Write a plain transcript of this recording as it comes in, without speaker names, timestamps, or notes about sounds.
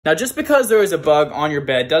Now, just because there is a bug on your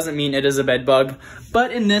bed doesn't mean it is a bed bug,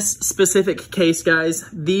 but in this specific case, guys,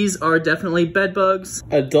 these are definitely bed bugs.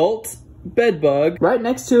 Adult bed bug. Right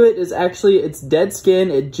next to it is actually its dead skin.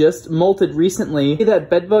 It just molted recently. That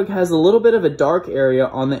bed bug has a little bit of a dark area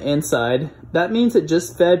on the inside. That means it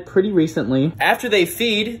just fed pretty recently. After they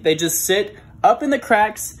feed, they just sit up in the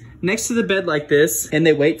cracks next to the bed like this, and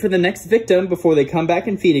they wait for the next victim before they come back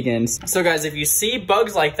and feed again. So guys, if you see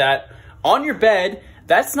bugs like that on your bed,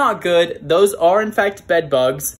 that's not good. Those are in fact bed bugs.